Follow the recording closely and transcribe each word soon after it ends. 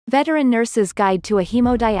Veteran Nurse's Guide to a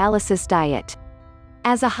Hemodialysis Diet.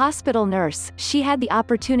 As a hospital nurse, she had the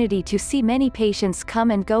opportunity to see many patients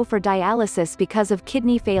come and go for dialysis because of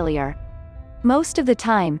kidney failure. Most of the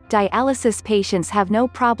time, dialysis patients have no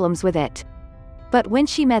problems with it. But when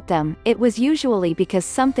she met them, it was usually because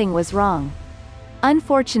something was wrong.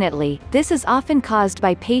 Unfortunately, this is often caused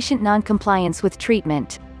by patient noncompliance with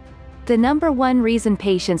treatment. The number one reason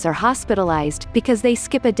patients are hospitalized because they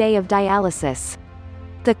skip a day of dialysis.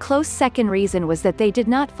 The close second reason was that they did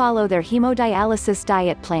not follow their hemodialysis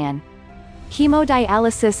diet plan.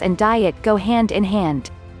 Hemodialysis and diet go hand in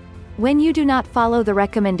hand. When you do not follow the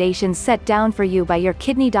recommendations set down for you by your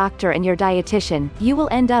kidney doctor and your dietitian, you will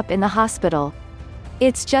end up in the hospital.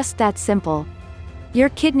 It's just that simple. Your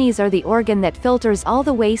kidneys are the organ that filters all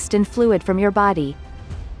the waste and fluid from your body.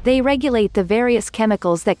 They regulate the various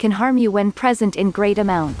chemicals that can harm you when present in great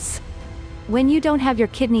amounts. When you don't have your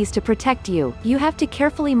kidneys to protect you, you have to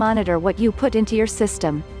carefully monitor what you put into your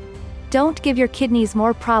system. Don't give your kidneys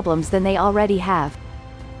more problems than they already have.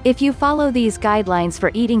 If you follow these guidelines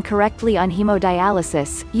for eating correctly on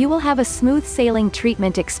hemodialysis, you will have a smooth sailing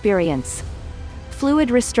treatment experience.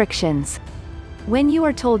 Fluid restrictions. When you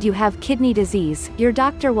are told you have kidney disease, your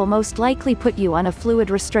doctor will most likely put you on a fluid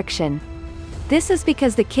restriction. This is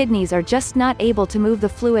because the kidneys are just not able to move the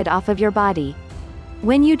fluid off of your body.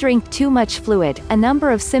 When you drink too much fluid, a number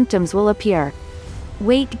of symptoms will appear.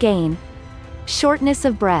 Weight gain, shortness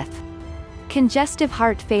of breath, congestive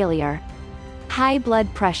heart failure, high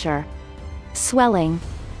blood pressure, swelling.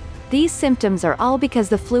 These symptoms are all because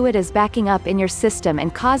the fluid is backing up in your system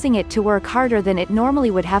and causing it to work harder than it normally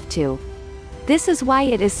would have to. This is why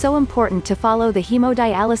it is so important to follow the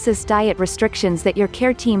hemodialysis diet restrictions that your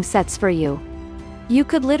care team sets for you. You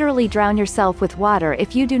could literally drown yourself with water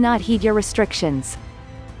if you do not heed your restrictions.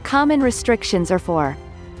 Common restrictions are for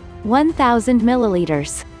 1,000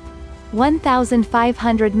 milliliters,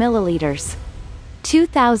 1,500 milliliters,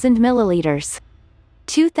 2,000 milliliters,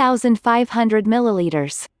 2,500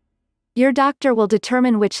 milliliters. Your doctor will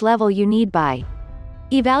determine which level you need by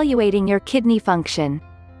evaluating your kidney function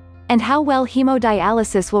and how well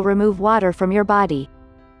hemodialysis will remove water from your body.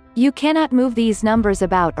 You cannot move these numbers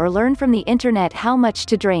about or learn from the internet how much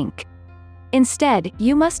to drink. Instead,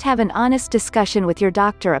 you must have an honest discussion with your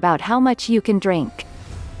doctor about how much you can drink.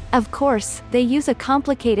 Of course, they use a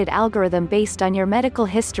complicated algorithm based on your medical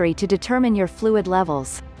history to determine your fluid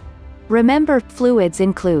levels. Remember, fluids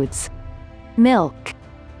includes milk,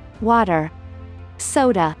 water,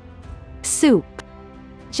 soda, soup,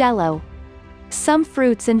 jello, some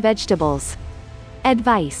fruits and vegetables.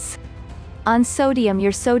 Advice. On sodium.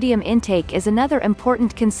 Your sodium intake is another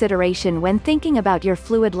important consideration when thinking about your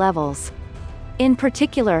fluid levels. In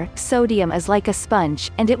particular, sodium is like a sponge,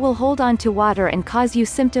 and it will hold on to water and cause you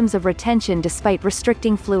symptoms of retention despite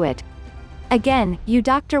restricting fluid. Again, your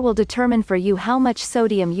doctor will determine for you how much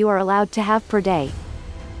sodium you are allowed to have per day.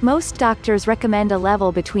 Most doctors recommend a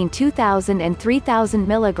level between 2,000 and 3,000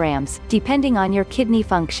 milligrams, depending on your kidney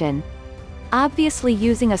function. Obviously,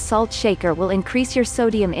 using a salt shaker will increase your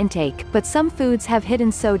sodium intake, but some foods have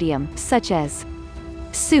hidden sodium, such as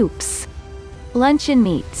soups, luncheon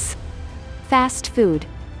meats, fast food,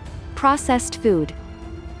 processed food,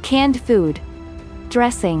 canned food,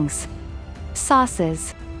 dressings,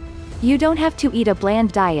 sauces. You don't have to eat a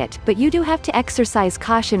bland diet, but you do have to exercise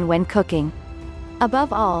caution when cooking.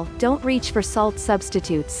 Above all, don't reach for salt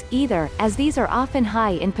substitutes, either, as these are often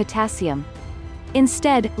high in potassium.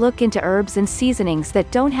 Instead, look into herbs and seasonings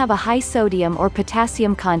that don't have a high sodium or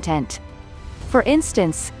potassium content. For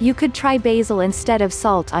instance, you could try basil instead of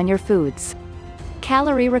salt on your foods.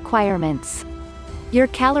 Calorie requirements. Your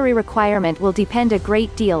calorie requirement will depend a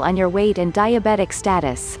great deal on your weight and diabetic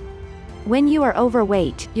status. When you are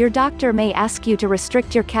overweight, your doctor may ask you to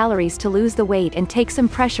restrict your calories to lose the weight and take some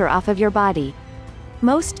pressure off of your body.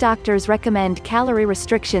 Most doctors recommend calorie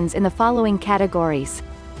restrictions in the following categories: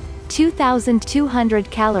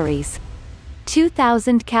 2,200 calories,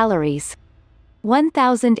 2,000 calories,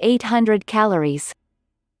 1,800 calories.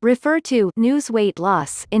 Refer to News Weight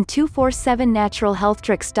Loss in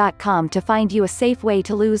 247naturalhealthtricks.com to find you a safe way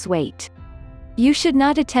to lose weight. You should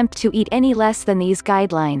not attempt to eat any less than these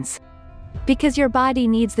guidelines, because your body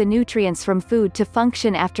needs the nutrients from food to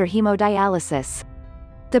function after hemodialysis.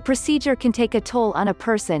 The procedure can take a toll on a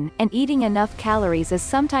person, and eating enough calories is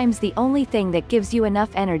sometimes the only thing that gives you enough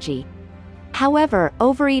energy. However,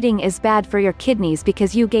 overeating is bad for your kidneys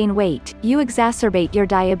because you gain weight, you exacerbate your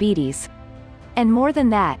diabetes. And more than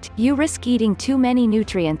that, you risk eating too many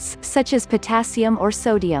nutrients, such as potassium or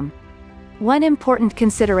sodium. One important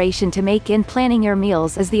consideration to make in planning your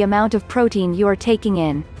meals is the amount of protein you are taking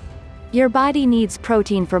in. Your body needs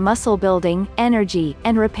protein for muscle building, energy,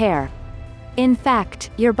 and repair. In fact,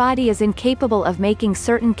 your body is incapable of making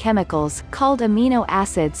certain chemicals, called amino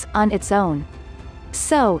acids, on its own.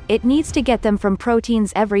 So, it needs to get them from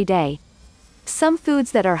proteins every day. Some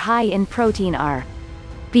foods that are high in protein are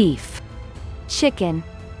beef, chicken,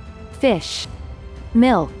 fish,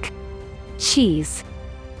 milk, cheese,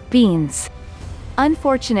 beans.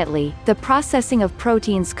 Unfortunately, the processing of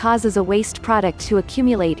proteins causes a waste product to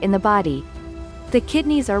accumulate in the body. The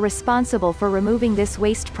kidneys are responsible for removing this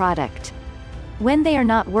waste product. When they are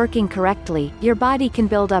not working correctly, your body can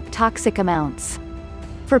build up toxic amounts.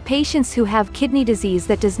 For patients who have kidney disease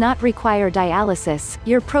that does not require dialysis,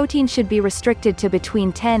 your protein should be restricted to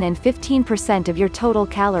between 10 and 15% of your total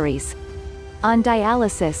calories. On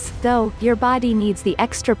dialysis, though, your body needs the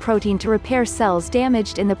extra protein to repair cells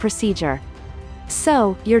damaged in the procedure.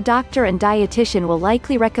 So, your doctor and dietitian will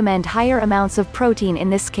likely recommend higher amounts of protein in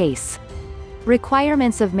this case.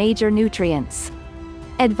 Requirements of major nutrients.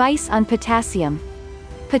 Advice on potassium.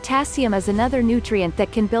 Potassium is another nutrient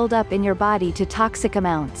that can build up in your body to toxic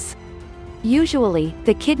amounts. Usually,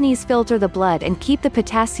 the kidneys filter the blood and keep the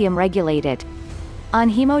potassium regulated. On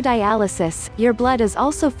hemodialysis, your blood is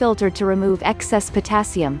also filtered to remove excess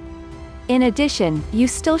potassium. In addition, you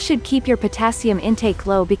still should keep your potassium intake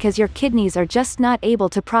low because your kidneys are just not able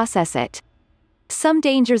to process it. Some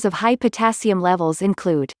dangers of high potassium levels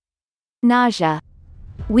include nausea,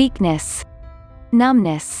 weakness,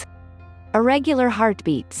 numbness, irregular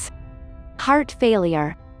heartbeats, heart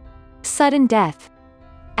failure, sudden death.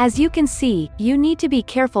 As you can see, you need to be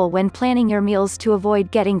careful when planning your meals to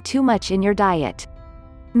avoid getting too much in your diet.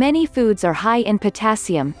 Many foods are high in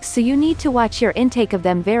potassium, so you need to watch your intake of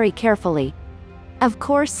them very carefully. Of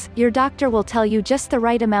course, your doctor will tell you just the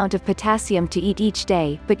right amount of potassium to eat each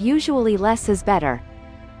day, but usually less is better.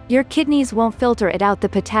 Your kidneys won't filter it out the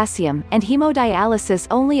potassium, and hemodialysis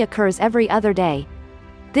only occurs every other day.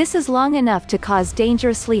 This is long enough to cause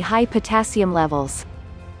dangerously high potassium levels.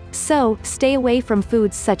 So, stay away from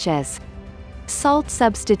foods such as salt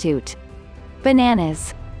substitute,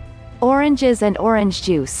 bananas, oranges and orange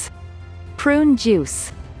juice, prune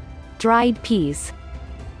juice, dried peas,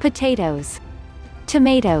 potatoes,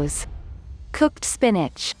 tomatoes, cooked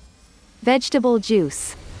spinach, vegetable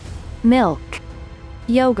juice, milk,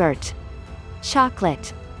 yogurt,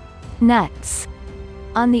 chocolate, nuts.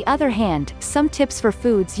 On the other hand, some tips for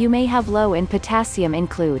foods you may have low in potassium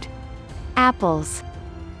include apples,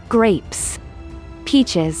 grapes,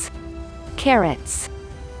 peaches, carrots,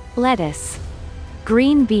 lettuce,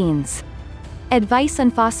 green beans. Advice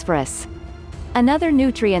on phosphorus. Another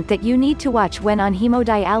nutrient that you need to watch when on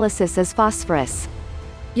hemodialysis is phosphorus.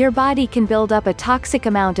 Your body can build up a toxic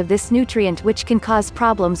amount of this nutrient which can cause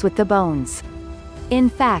problems with the bones. In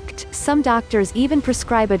fact, some doctors even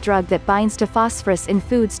prescribe a drug that binds to phosphorus in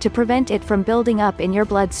foods to prevent it from building up in your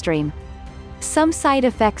bloodstream. Some side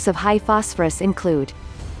effects of high phosphorus include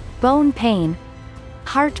bone pain,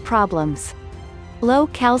 heart problems, low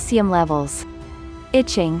calcium levels,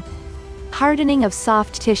 itching, hardening of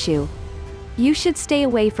soft tissue. You should stay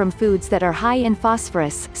away from foods that are high in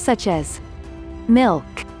phosphorus, such as milk,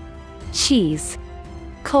 cheese,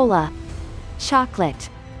 cola, chocolate,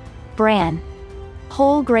 bran,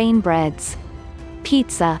 whole grain breads,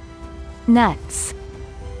 pizza, nuts,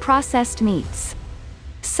 processed meats.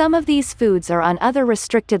 Some of these foods are on other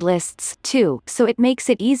restricted lists, too, so it makes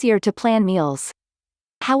it easier to plan meals.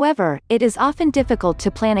 However, it is often difficult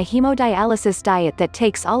to plan a hemodialysis diet that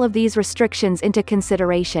takes all of these restrictions into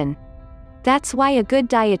consideration. That's why a good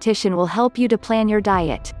dietitian will help you to plan your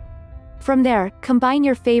diet. From there, combine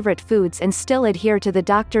your favorite foods and still adhere to the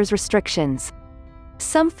doctor's restrictions.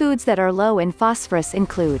 Some foods that are low in phosphorus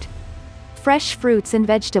include fresh fruits and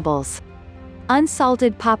vegetables,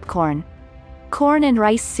 unsalted popcorn, corn and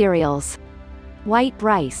rice cereals, white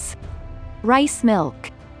rice, rice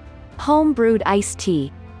milk, home-brewed iced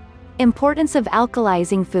tea. Importance of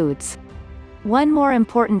alkalizing foods. One more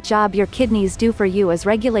important job your kidneys do for you is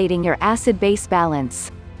regulating your acid-base balance.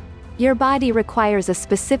 Your body requires a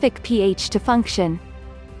specific pH to function.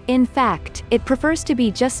 In fact, it prefers to be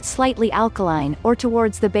just slightly alkaline, or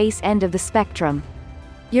towards the base end of the spectrum.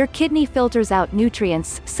 Your kidney filters out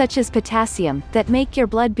nutrients, such as potassium, that make your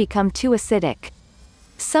blood become too acidic.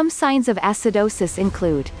 Some signs of acidosis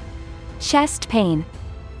include chest pain,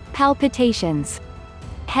 palpitations,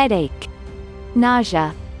 headache,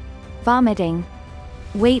 nausea, vomiting,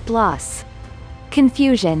 weight loss,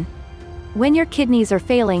 confusion. When your kidneys are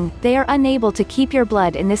failing, they are unable to keep your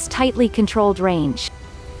blood in this tightly controlled range.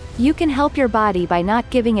 You can help your body by not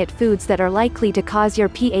giving it foods that are likely to cause your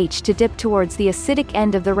pH to dip towards the acidic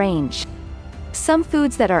end of the range. Some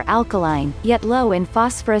foods that are alkaline, yet low in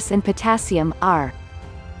phosphorus and potassium, are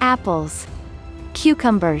apples,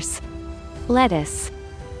 cucumbers, lettuce,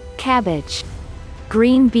 cabbage,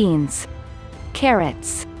 green beans,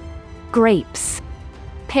 carrots, grapes,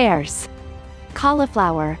 pears,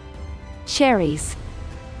 cauliflower, cherries.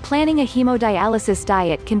 Planning a hemodialysis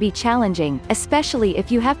diet can be challenging, especially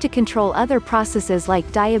if you have to control other processes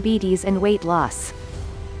like diabetes and weight loss.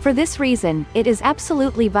 For this reason, it is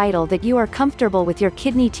absolutely vital that you are comfortable with your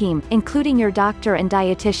kidney team, including your doctor and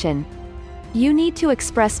dietitian. You need to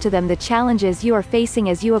express to them the challenges you are facing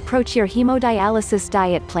as you approach your hemodialysis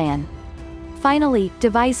diet plan. Finally,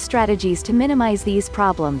 devise strategies to minimize these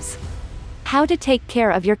problems. How to take care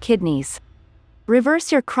of your kidneys.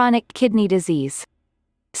 Reverse your chronic kidney disease.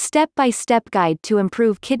 Step-by-step guide to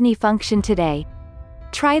improve kidney function today.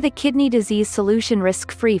 Try the kidney disease solution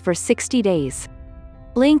risk-free for 60 days.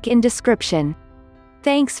 Link in description.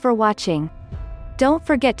 Thanks for watching. Don't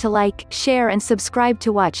forget to like, share and subscribe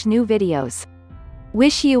to watch new videos.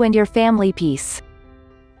 Wish you and your family peace.